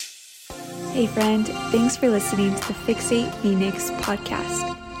Hey friend, thanks for listening to the Fixate Phoenix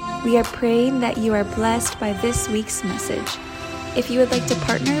podcast. We are praying that you are blessed by this week's message. If you would like to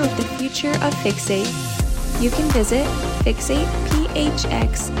partner with the future of Fixate, you can visit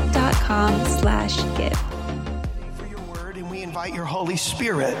fixatephx.com/give. For your word, and we invite your Holy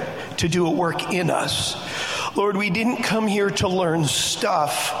Spirit to do a work in us. Lord, we didn't come here to learn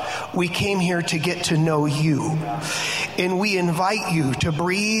stuff. We came here to get to know you. And we invite you to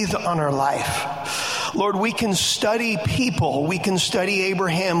breathe on our life. Lord, we can study people. We can study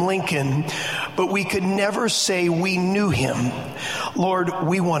Abraham Lincoln, but we could never say we knew him. Lord,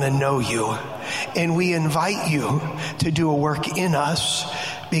 we want to know you. And we invite you to do a work in us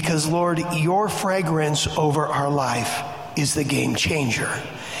because, Lord, your fragrance over our life is the game changer.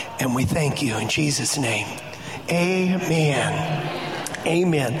 And we thank you in Jesus' name. Amen.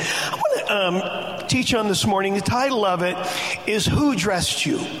 Amen. I want to teach on this morning. The title of it is Who Dressed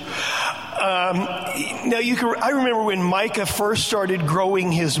You? Now, I remember when Micah first started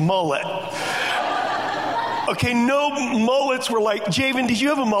growing his mullet. Okay, no mullets were like, Javen, did you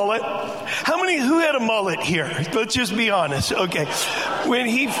have a mullet? Who had a mullet here? Let's just be honest. Okay.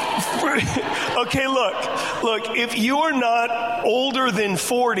 Okay, look, if you're not older than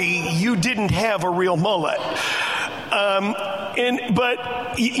 40, you didn't have a real mullet.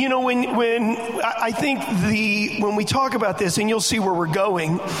 When we talk about this, and you'll see where we're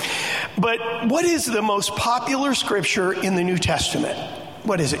going, but what is the most popular scripture in the New Testament?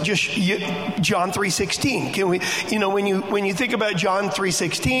 What is it? Just John 3:16. When you think about John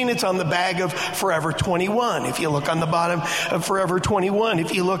 3:16, it's on the bag of Forever 21. If you look on the bottom of Forever 21,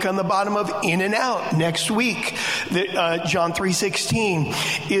 if you look on the bottom of In and Out next week, John 3:16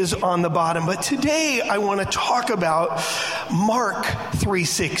 is on the bottom. But today I want to talk about Mark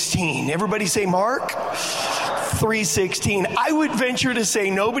 3:16. Everybody say Mark 3:16. I would venture to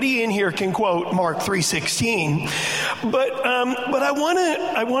say nobody in here can quote Mark 3:16, but I want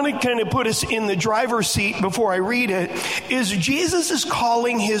to kind of put us in the driver's seat before I read it. Is Jesus is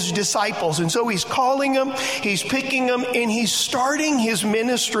calling his disciples, and so he's calling them, he's picking them, and he's starting his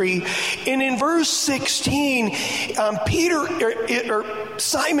ministry. And in verse 16,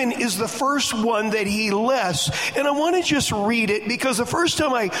 Simon is the first one that he lists, and I want to just read it because the first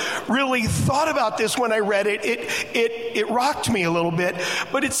time I really thought about this when I read it, it rocked me a little bit.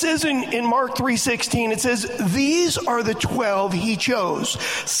 But it says in Mark 3:16, it says, "These are the 12 he chose,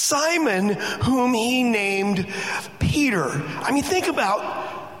 Simon, whom he named Peter." I mean, think about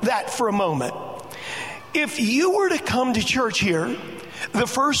that for a moment. If you were to come to church here the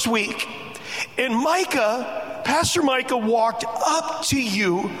first week, and Pastor Micah walked up to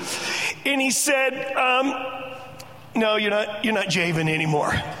you, and he said, "No, you're not Javen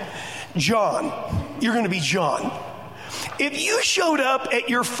anymore. John, you're going to be John." If you showed up at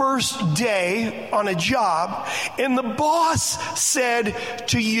your first day on a job and the boss said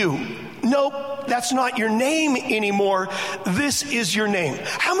to you, "Nope, that's not your name anymore. This is your name."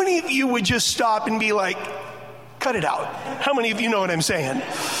 How many of you would just stop and be like, "Cut it out"? How many of you know what I'm saying?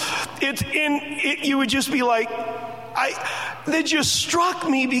 You would just be like, that just struck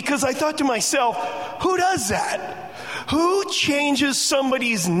me because I thought to myself, who does that? Who changes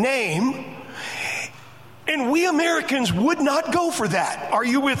somebody's name? And we Americans would not go for that. Are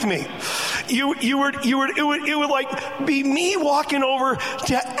you with me? It would like be me walking over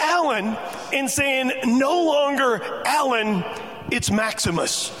to Alan and saying, "No longer Alan, it's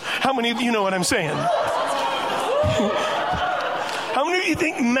Maximus." How many of you know what I'm saying? How many of you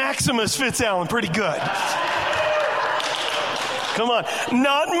think Maximus fits Alan pretty good? Come on.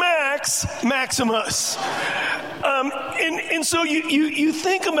 Not Max, Maximus. And so you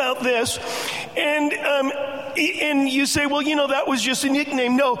think about this, and you say, well, that was just a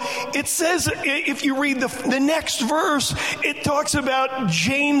nickname. No, it says, if you read the next verse, it talks about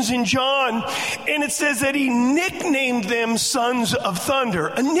James and John, and it says that he nicknamed them Sons of Thunder.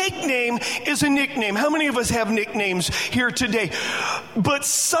 A nickname is a nickname. How many of us have nicknames here today? But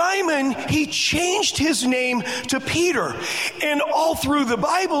Simon, he changed his name to Peter. And all through the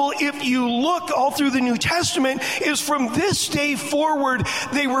Bible, if you look all through the New Testament, is from this day forward,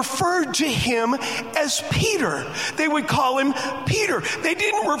 they referred to him as Peter. They would call him Peter. They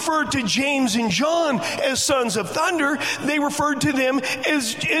didn't refer to James and John as Sons of Thunder. They referred to them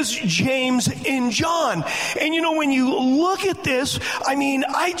as James and John. And when you look at this,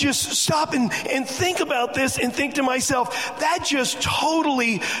 I just stop and think about this and think to myself, that just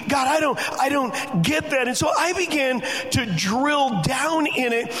totally, God, I don't get that. And so I began to drill down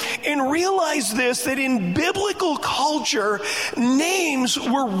in it and realize this, that in biblical culture, names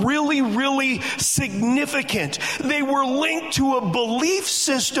were really, really significant significant. They were linked to a belief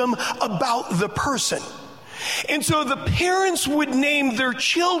system about the person. And so the parents would name their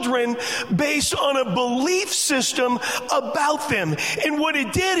children based on a belief system about them. And what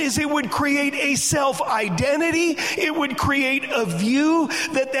it did is it would create a self-identity. It would create a view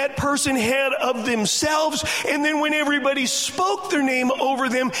that that person had of themselves. And then when everybody spoke their name over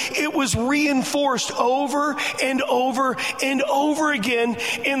them, it was reinforced over and over and over again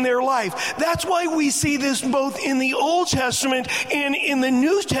in their life. That's why we see this both in the Old Testament and in the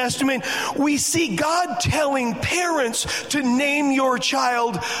New Testament. We see God telling parents to name your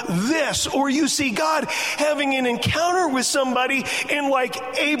child this, or you see God having an encounter with somebody, and like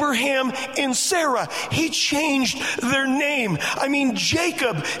Abraham and Sarah, he changed their name. I mean,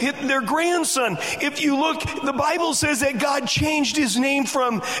 Jacob, their grandson, if you look, the Bible says that God changed his name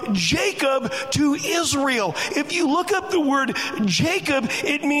from Jacob to Israel. If you look up the word Jacob,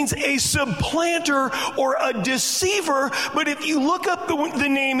 it means a supplanter or a deceiver, but if you look up the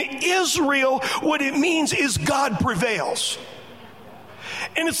name Israel, what it means is God prevails.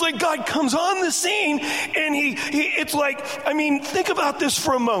 And it's like God comes on the scene, and it's like, I mean, think about this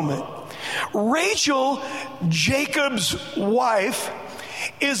for a moment. Rachel, Jacob's wife,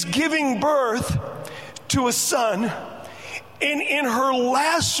 is giving birth to a son, and in her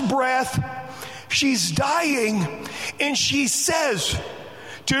last breath, she's dying, and she says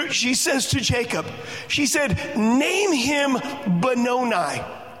to Jacob, she said, name him Benoni.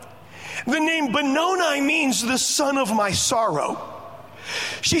 The name Benoni means the son of my sorrow.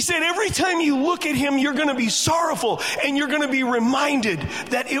 She said, every time you look at him, you're going to be sorrowful, and you're going to be reminded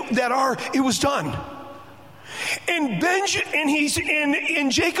that it was done. And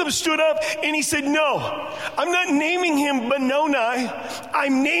Jacob stood up and he said, no, I'm not naming him Benoni.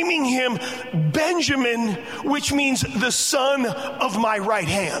 I'm naming him Benjamin, which means the son of my right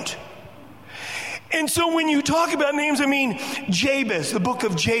hand. And so when you talk about names, I mean, Jabez, the book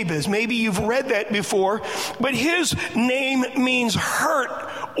of Jabez, maybe you've read that before, but his name means hurt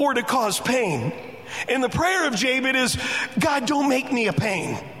or to cause pain. And the prayer of Jabez is, God, don't make me a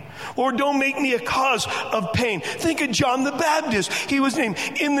pain. Or don't make me a cause of pain. Think of John the Baptist. He was named.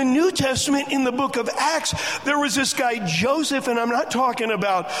 In the New Testament, in the book of Acts, there was this guy, Joseph, and I'm not talking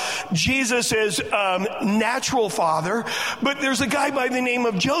about Jesus as natural father, but there's a guy by the name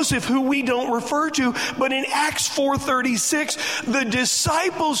of Joseph who we don't refer to, but in Acts 4:36, the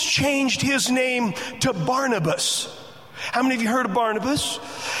disciples changed his name to Barnabas. How many of you heard of Barnabas?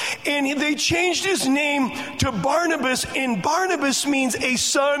 And they changed his name to Barnabas, and Barnabas means a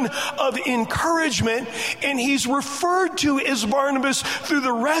son of encouragement, and he's referred to as Barnabas through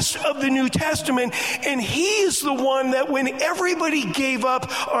the rest of the New Testament, and he is the one that when everybody gave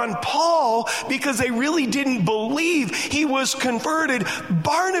up on Paul because they really didn't believe he was converted,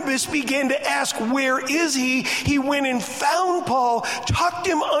 Barnabas began to ask, where is he? He went and found Paul, tucked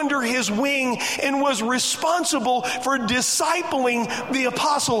him under his wing, and was responsible for discipling the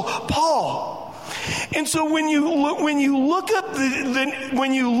apostle Paul. And so when you look up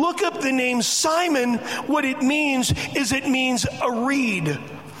the name Simon, what it means is it means a reed.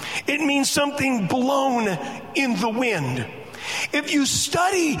 It means something blown in the wind. If you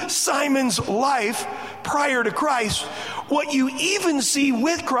study Simon's life prior to Christ, what you even see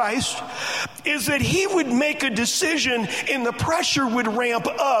with Christ is that he would make a decision and the pressure would ramp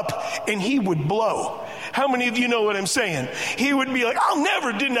up and he would blow. How many of you know what I'm saying? He would be like, I'll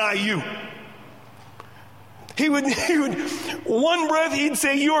never deny you. He would, one breath he'd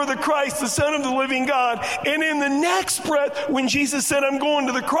say, you are the Christ, the Son of the living God. And in the next breath, when Jesus said, I'm going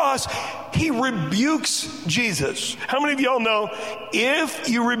to the cross, he rebukes Jesus. How many of y'all know if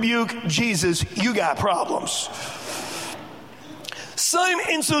you rebuke Jesus, you got problems?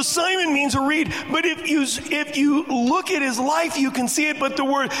 Simon means a reed, but if you look at his life, you can see it, but the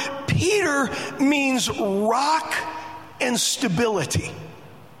word Peter means rock and stability.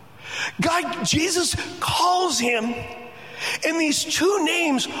 Jesus calls him, and these two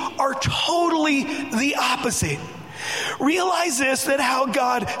names are totally the opposite. Realize this, that how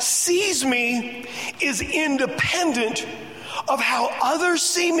God sees me is independent of how others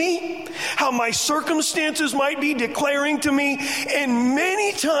see me, how my circumstances might be declaring to me, and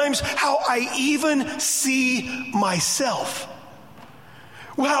many times how I even see myself.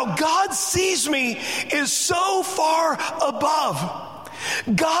 How God sees me is so far above.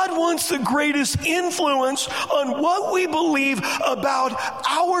 God wants the greatest influence on what we believe about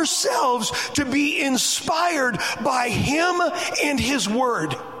ourselves to be inspired by Him and His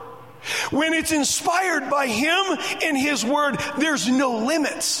Word. When it's inspired by Him and His Word, there's no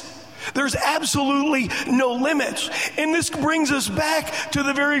limits. There's absolutely no limits. And this brings us back to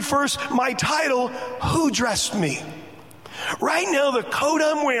the very first, my title, Who Dressed Me? Right now, the coat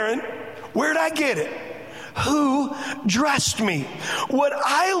I'm wearing, where'd I get it? Who dressed me? What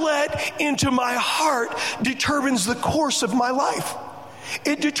I let into my heart determines the course of my life.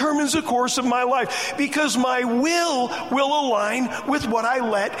 It determines the course of my life because my will align with what I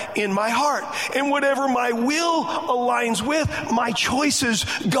let in my heart. And whatever my will aligns with, my choices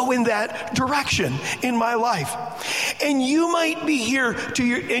go in that direction in my life. And you might be here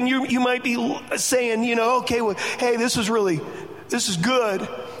you might be saying, okay, well, hey, this is good,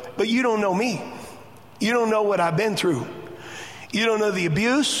 but you don't know me. You don't know what I've been through. You don't know the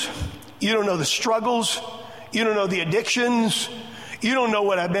abuse. You don't know the struggles. You don't know the addictions. You don't know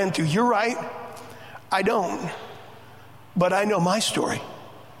what I've been through. You're right. I don't. But I know my story.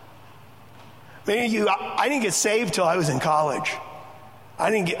 Many of you, I didn't get saved till I was in college.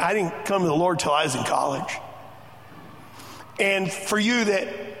 I didn't come to the Lord till I was in college. And for you that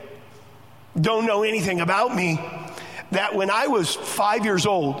don't know anything about me, that when I was 5 years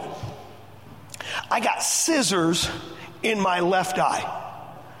old, I got scissors in my left eye.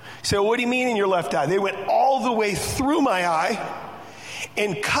 So what do you mean in your left eye? They went all the way through my eye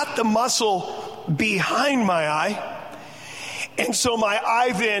and cut the muscle behind my eye. And so my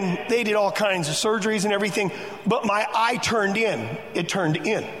eye then, they did all kinds of surgeries and everything, but my eye turned in. It turned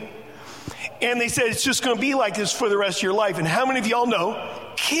in. And they said, it's just going to be like this for the rest of your life. And how many of y'all know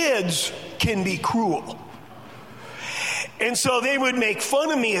kids can be cruel? And so they would make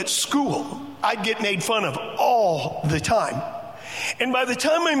fun of me at school. I'd get made fun of all the time. And by the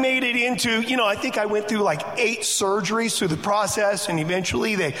time I made it into, I think I went through like 8 surgeries through the process, and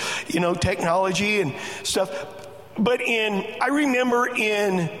eventually they, technology and stuff. But I remember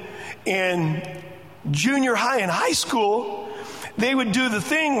in junior high and high school, they would do the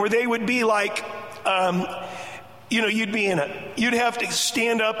thing where they would be like, you'd have to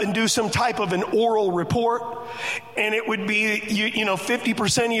stand up and do some type of an oral report, and it would be,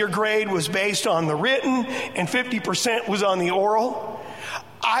 50% of your grade was based on the written and 50% was on the oral.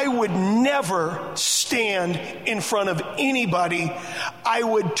 I would never stand in front of anybody. I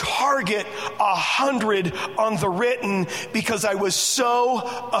would target 100 on the written because I was so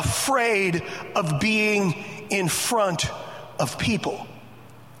afraid of being in front of people.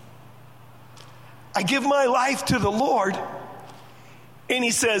 I give my life to the Lord, and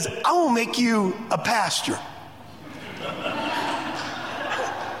He says, I will make you a pastor.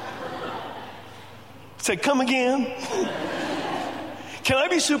 Say, come again. Can I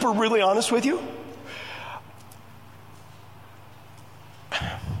be really honest with you?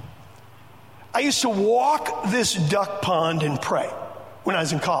 I used to walk this duck pond and pray when I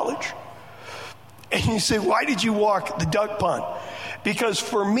was in college. And you say, why did you walk the duck pond? Because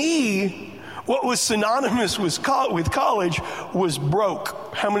for me, what was synonymous with college was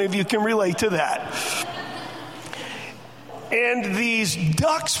broke. How many of you can relate to that? And these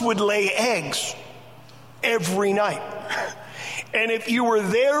ducks would lay eggs every night. And if you were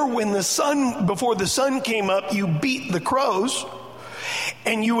there before the sun came up, you beat the crows,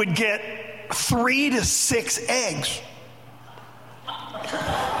 and you would get 3 to 6 eggs.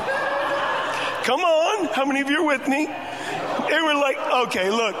 Come on, how many of you are with me? They were like, okay,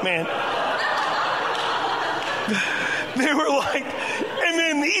 look, man. They were like, and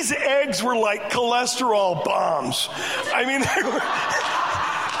then these eggs were like cholesterol bombs. I mean,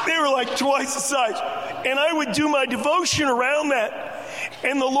 they were like twice the size. And I would do my devotion around that.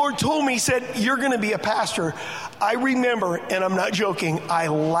 And the Lord told me, He said, you're going to be a pastor. I remember, and I'm not joking, I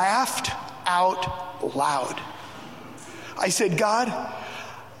laughed out loud. I said, God,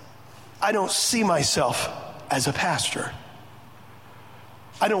 I don't see myself as a pastor.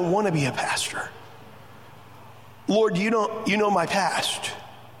 I don't want to be a pastor. Lord, you know my past.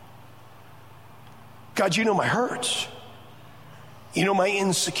 God, you know my hurts. You know my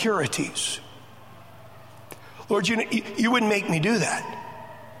insecurities. Lord, you wouldn't make me do that.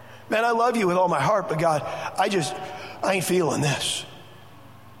 Man, I love you with all my heart, but God, I ain't feeling this.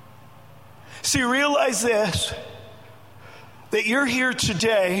 See, realize this, that you're here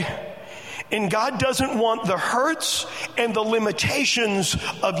today, and God doesn't want the hurts and the limitations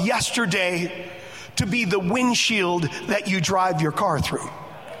of yesterday to be the windshield that you drive your car through.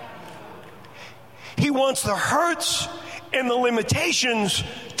 He wants the hurts and the limitations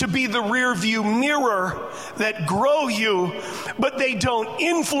to be the rear view mirror that grow you, but they don't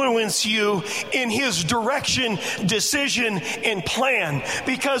influence you in His direction, decision, and plan.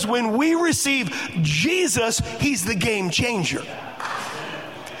 Because when we receive Jesus, He's the game changer.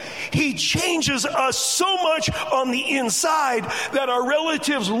 He changes us so much on the inside that our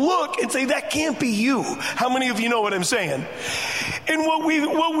relatives look and say, that can't be you. How many of you know what I'm saying? And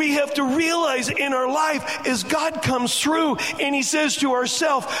what we have to realize in our life is God comes through and He says to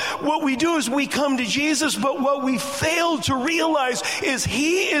ourselves, what we do is we come to Jesus, but what we fail to realize is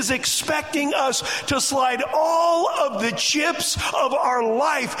He is expecting us to slide all of the chips of our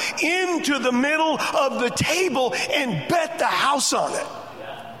life into the middle of the table and bet the house on it.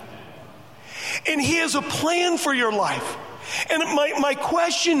 And He has a plan for your life. And my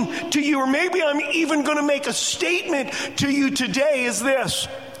question to you, or maybe I'm even going to make a statement to you today, is this.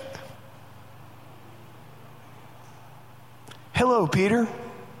 Hello, Peter.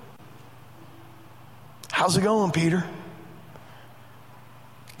 How's it going, Peter?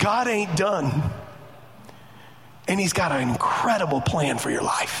 God ain't done. And He's got an incredible plan for your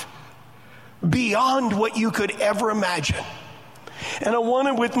life, beyond what you could ever imagine. And I want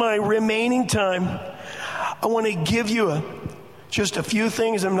to, with my remaining time, I want to give you just a few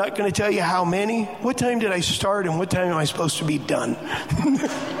things. I'm not going to tell you how many. What time did I start and what time am I supposed to be done?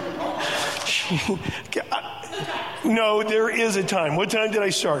 No, there is a time. What time did I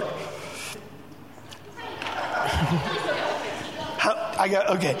start?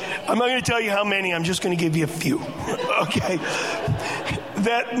 Okay. I'm not going to tell you how many. I'm just going to give you a few. Okay.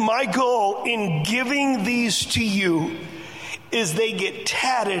 That my goal in giving these to you is they get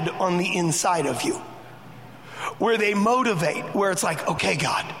tatted on the inside of you, where they motivate, where it's like, okay,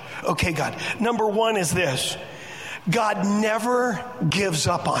 God. Number one is this. God never gives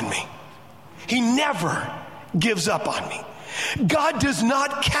up on me. He never gives up on me. God does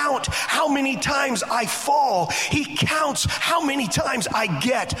not count how many times I fall. He counts how many times I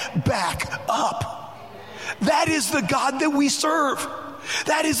get back up. That is the God that we serve.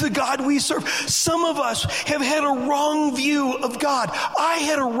 That is the God we serve. Some of us have had a wrong view of God. I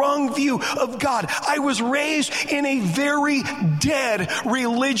had a wrong view of God. I was raised in a very dead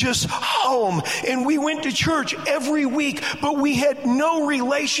religious home, and we went to church every week, but we had no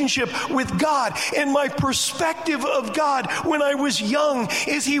relationship with God. And my perspective of God when I was young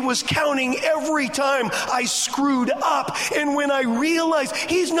is He was counting every time I screwed up. And when I realized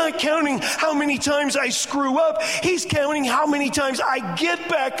He's not counting how many times I screw up, He's counting how many times I get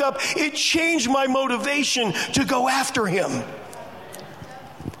back up, it changed my motivation to go after Him.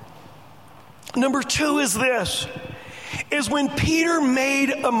 Number two is this, is when Peter made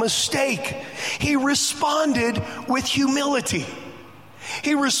a mistake, he responded with humility.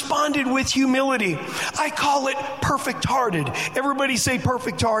 He responded with humility. I call it perfect-hearted. Everybody say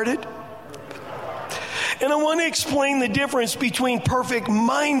perfect-hearted. And I want to explain the difference between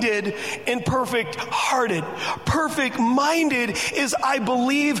perfect-minded and perfect-hearted. Perfect-minded is I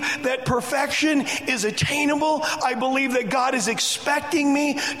believe that perfection is attainable. I believe that God is expecting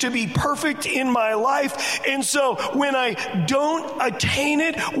me to be perfect in my life. And so when I don't attain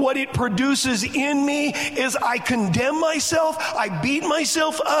it, what it produces in me is I condemn myself. I beat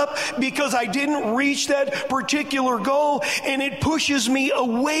myself up because I didn't reach that particular goal, and it pushes me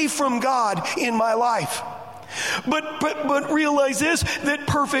away from God in my life. But realize this, that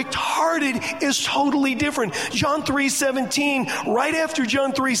perfect-hearted is totally different. John 3:17, right after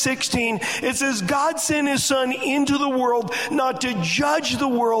John 3:16, it says, God sent His Son into the world not to judge the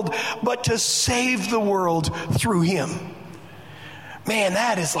world, but to save the world through Him. Man,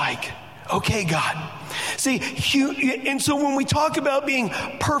 that is like, okay, God. See, and so when we talk about being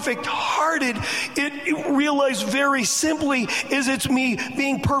perfect-hearted, it realize very simply is it's me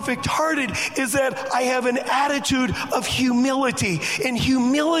being perfect-hearted is that I have an attitude of humility. And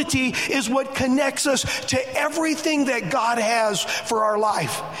humility is what connects us to everything that God has for our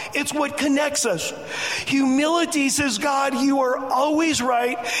life. It's what connects us. Humility says, God, you are always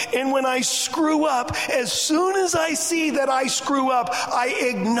right. And when I screw up, as soon as I see that I screw up, I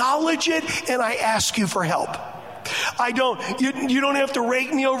acknowledge it and I ask you for help. You don't have to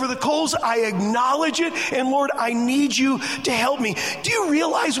rake me over the coals. I acknowledge it. And Lord, I need you to help me. Do you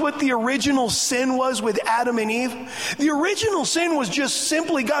realize what the original sin was with Adam and Eve? The original sin was just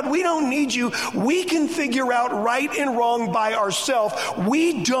simply, God, we don't need you. We can figure out right and wrong by ourselves.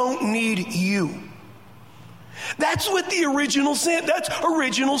 We don't need you. That's what the original sin, that's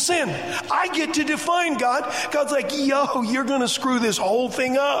original sin. I get to define God. God's like, yo, you're going to screw this whole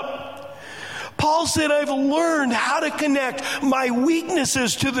thing up. Paul said, I've learned how to connect my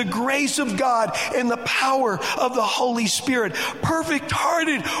weaknesses to the grace of God and the power of the Holy Spirit.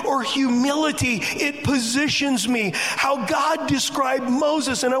 Perfect-hearted or humility, it positions me. How God described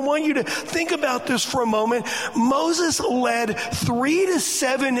Moses, and I want you to think about this for a moment. Moses led 3 to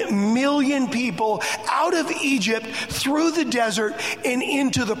 7 million people out of Egypt through the desert and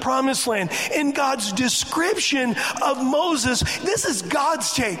into the promised land. And God's description of Moses, this is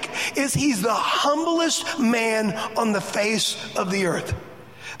God's take, is he's the humblest man on the face of the earth.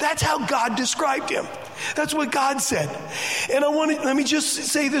 That's how God described him. That's what God said. And let me just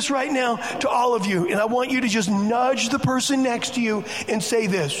say this right now to all of you. And I want you to just nudge the person next to you and say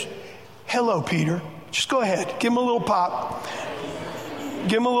this. Hello, Peter. Just go ahead. Give him a little pop.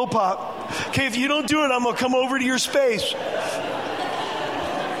 Give him a little pop. Okay, if you don't do it, I'm going to come over to your space.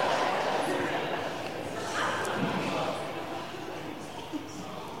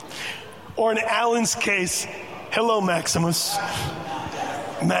 Or in Alan's case, hello, Maximus.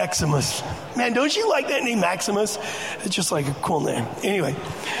 Maximus. Man, don't you like that name, Maximus? It's just like a cool name. Anyway,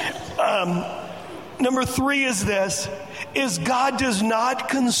 number 3 is this, is God does not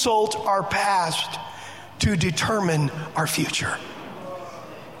consult our past to determine our future.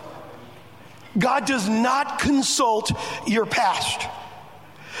 God does not consult your past.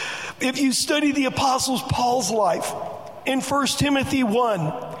 If you study the Apostle Paul's life, in 1 Timothy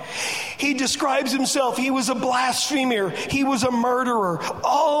 1, he describes himself, he was a blasphemer, he was a murderer,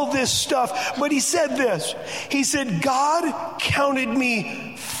 all this stuff. But he said this, he said, God counted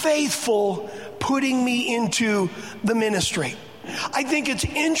me faithful, putting me into the ministry. I think it's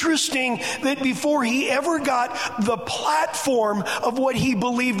interesting that before he ever got the platform of what he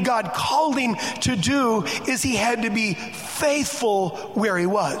believed God called him to do, is he had to be faithful where he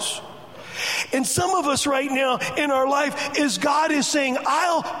was. And some of us right now in our life is God is saying,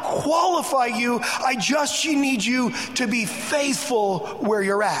 I'll qualify you. I just need you to be faithful where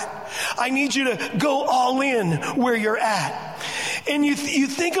you're at. I need you to go all in where you're at. And you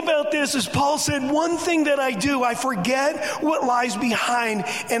think about this, as Paul said, one thing that I do, I forget what lies behind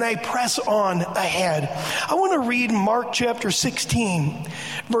and I press on ahead. I want to read Mark chapter 16,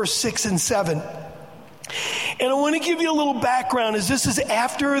 verse 6 and 7. And I want to give you a little background, as this is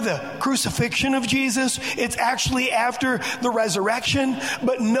after the crucifixion of Jesus. It's actually after the resurrection,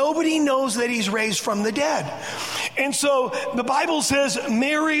 but nobody knows that he's raised from the dead. And so the Bible says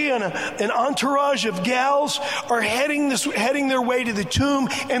Mary and an entourage of gals are heading their way to the tomb,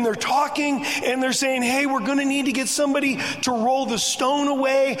 and they're talking, and they're saying, hey, we're going to need to get somebody to roll the stone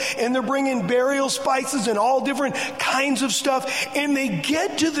away, and they're bringing burial spices and all different kinds of stuff. And they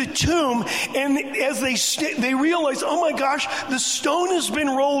get to the tomb, and as they realize, oh my gosh, the stone has been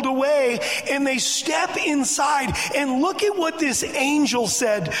rolled away, and they step inside, and look at what this angel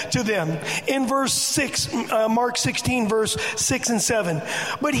said to them in verse 6, Mark 16, verse 6 and 7.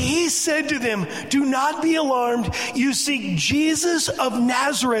 But he said to them, do not be alarmed. You seek Jesus of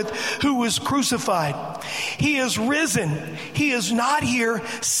Nazareth, who was crucified. He is risen. He is not here.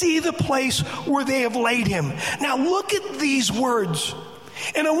 See the place where they have laid him. Now look at these words.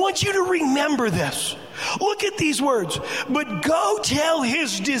 And I want you to remember this. Look at these words. But go tell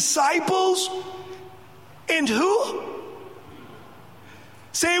his disciples, and who?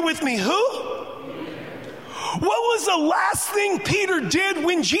 Say it with me, who? What was the last thing Peter did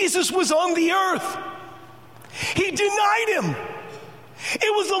when Jesus was on the earth? He denied him.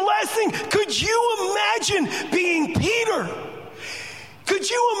 It was the last thing. Could you imagine being Peter? Could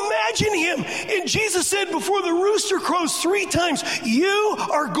you imagine him? And Jesus said, before the rooster crows 3 times, you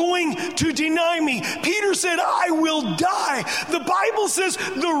are going to deny me. Peter said, I will die. The Bible says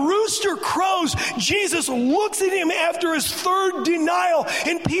the rooster crows. Jesus looks at him after his 3rd denial,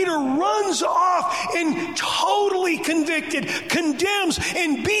 and Peter runs off and totally convicted, condemns,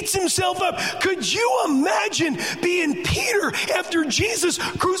 and beats himself up. Could you imagine being Peter after Jesus'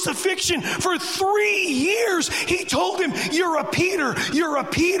 crucifixion? For 3 years, he told him, you're a Peter. You're a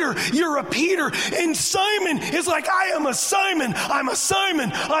Peter, you're a Peter. And Simon is like, I am a Simon, I'm a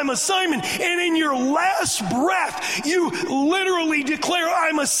Simon, I'm a Simon. And in your last breath, you literally declare,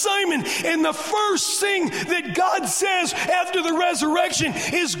 I'm a Simon. And the first thing that God says after the resurrection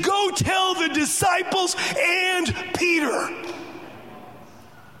is, go tell the disciples and Peter.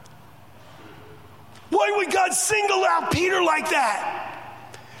 Why would God single out Peter like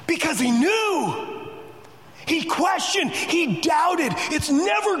that? Because he knew. He questioned, he doubted, it's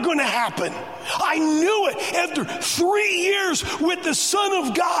never going to happen. I knew it. After 3 years with the Son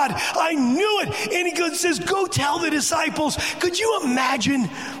of God, I knew it. And he says, go tell the disciples. Could you imagine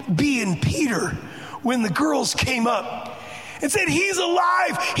being Peter when the girls came up and said, he's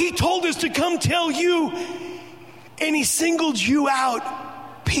alive. He told us to come tell you. And he singled you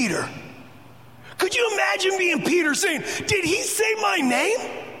out, Peter. Could you imagine being Peter saying, did he say my name?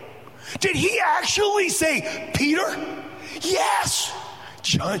 Did he actually say Peter? Yes.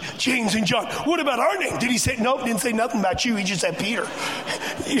 John, James, and John. What about our name? Did he say, nope, didn't say nothing about you. He just said Peter.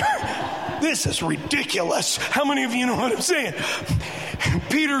 This is ridiculous. How many of you know what I'm saying?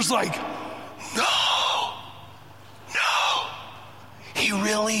 Peter's like, no. He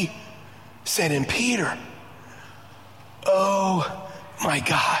really said, and Peter, oh my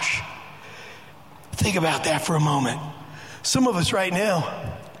gosh. Think about that for a moment. Some of us right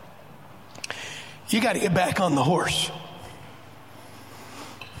now, you got to get back on the horse.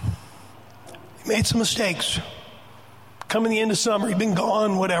 You made some mistakes. Coming the end of summer, you've been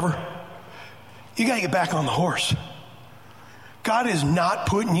gone, whatever. You got to get back on the horse. God is not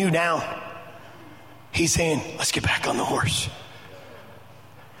putting you down. He's saying, let's get back on the horse.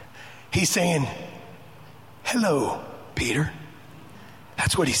 He's saying, hello, Peter.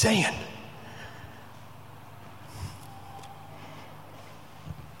 That's what he's saying.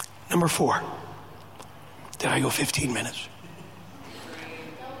 Number 4. Did I go 15 minutes?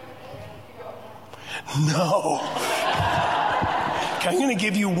 No. Okay, I'm going to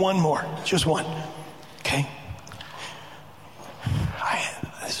give you one more. Just one. Okay?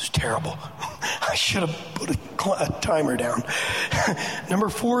 This is terrible. I should have put a timer down. Number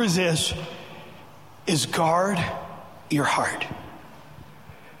 4 is this, is guard your heart.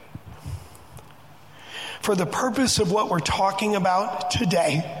 For the purpose of what we're talking about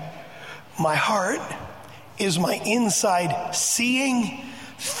today, my heart is my inside seeing,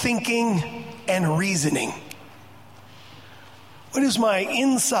 thinking, and reasoning. What is my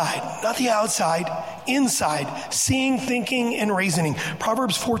inside? Not the outside. Inside, seeing, thinking, and reasoning.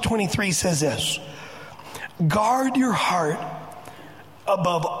 Proverbs 4:23 says this, guard your heart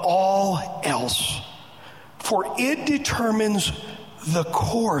above all else, for it determines the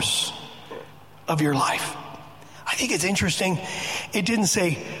course of your life. I think it's interesting. It didn't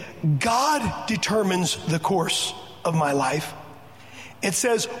say, God determines the course of my life. It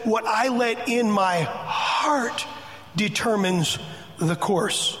says, what I let in my heart determines the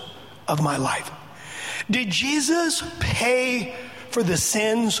course of my life. Did Jesus pay for the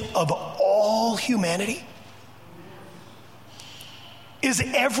sins of all humanity? Is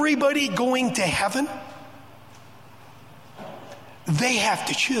everybody going to heaven? They have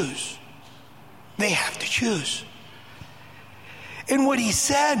to choose. They have to choose. And what he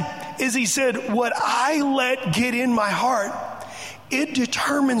said is, he said, what I let get in my heart, it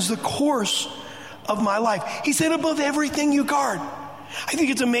determines the course of my life. He said, above everything you guard. I think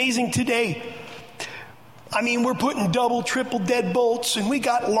it's amazing today. I mean, we're putting double, triple deadbolts, and we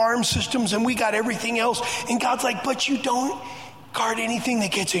got alarm systems, and we got everything else. And God's like, but you don't guard anything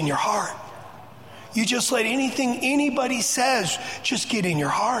that gets in your heart. You just let anything anybody says just get in your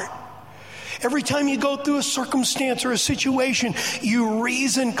heart. Every time you go through a circumstance or a situation, you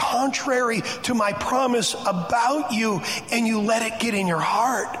reason contrary to my promise about you, and you let it get in your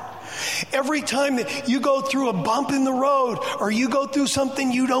heart. Every time that you go through a bump in the road or you go through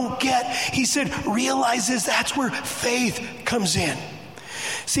something you don't get, he said, realize this, that's where faith comes in.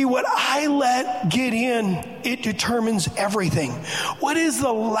 See, what I let get in, it determines everything. What is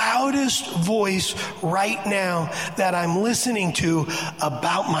the loudest voice right now that I'm listening to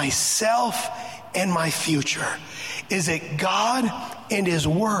about myself and my future? Is it God and His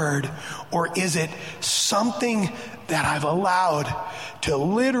Word, or is it something that I've allowed to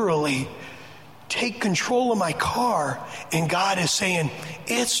literally take control of my car, and God is saying,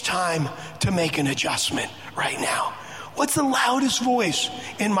 it's time to make an adjustment right now? What's the loudest voice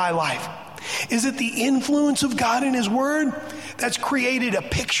in my life? Is it the influence of God and His Word that's created a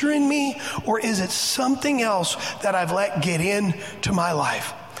picture in me, or is it something else that I've let get into my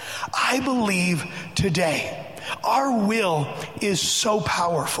life? I believe today our will is so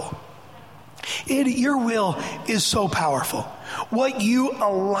powerful. Your will is so powerful. What you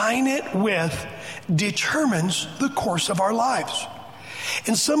align it with determines the course of our lives.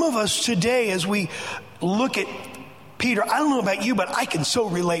 And some of us today, as we look at Peter, I don't know about you, but I can so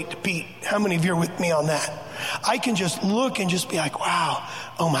relate to Pete. How many of you are with me on that? I can just look and just be like, wow,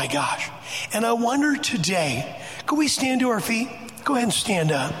 oh my gosh. And I wonder today, could we stand to our feet? Go ahead and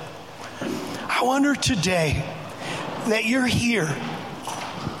stand up. I wonder today that you're here.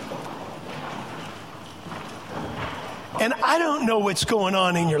 And I don't know what's going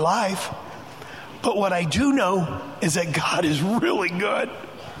on in your life, but what I do know is that God is really good.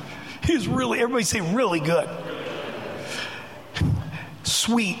 He's really, everybody say really good.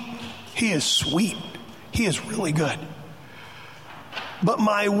 Sweet. He is sweet. He is really good. but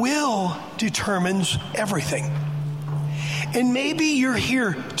my will determines everything. And maybe you're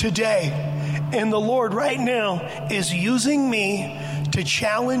here today, and the Lord right now is using me to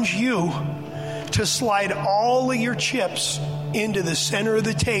challenge you to slide all of your chips into the center of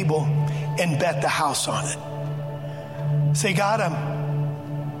the table and bet the house on it. Say, God,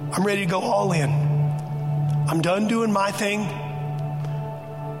 I'm ready to go all in. I'm done doing my thing.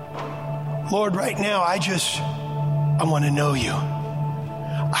 Lord, right now, I want to know you.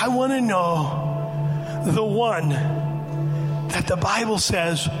 I want to know the one that the Bible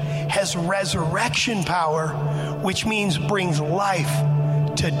says has resurrection power, which means brings life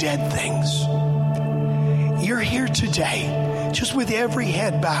to dead things. You're here today, just with every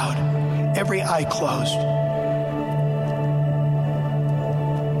head bowed, every eye closed.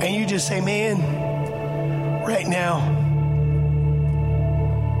 And you just say, man, right now,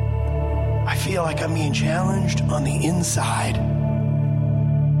 I feel like I'm being challenged on the inside.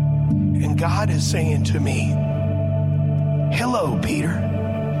 And God is saying to me, hello, Peter.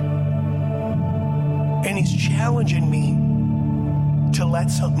 And he's challenging me to let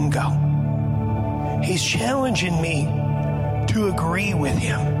something go. He's challenging me to agree with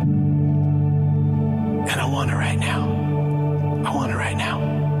him. And I want it right now. I want it right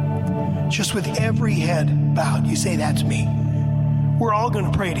now. Just with every head bowed, you say, that's me. We're all going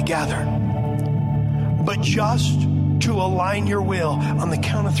to pray together. But just to align your will, on the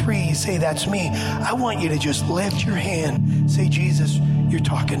count of 3, you say, that's me. I want you to just lift your hand. Say, Jesus, you're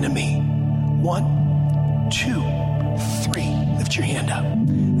talking to me. 1, 2, 3. Lift your hand up.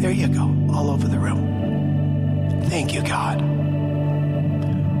 There you go, all over the room. Thank you, God.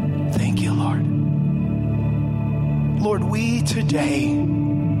 Thank you, Lord. Lord, we today,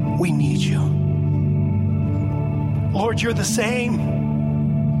 we need you. Lord, you're the same.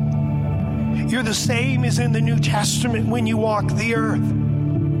 You're the same as in the New Testament when you walk the earth.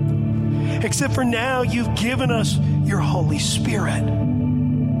 Except for now, you've given us your Holy Spirit.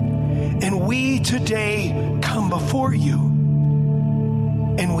 And we today come before you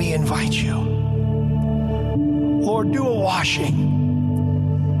and we invite you. Lord, do a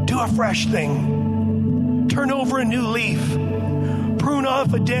washing. Do a fresh thing. Turn over a new leaf. Prune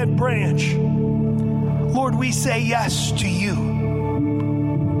off a dead branch. Lord, we say yes to you.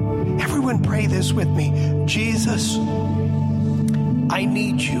 Everyone pray this with me. Jesus, I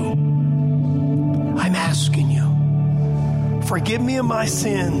need you. I'm asking you. Forgive me of my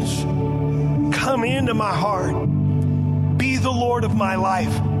sins. Come into my heart. Be the Lord of my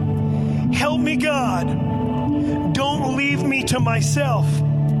life. Help me, God. Don't leave me to myself.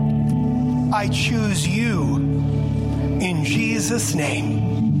 I choose you. In Jesus' name.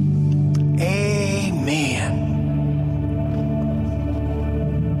 Amen.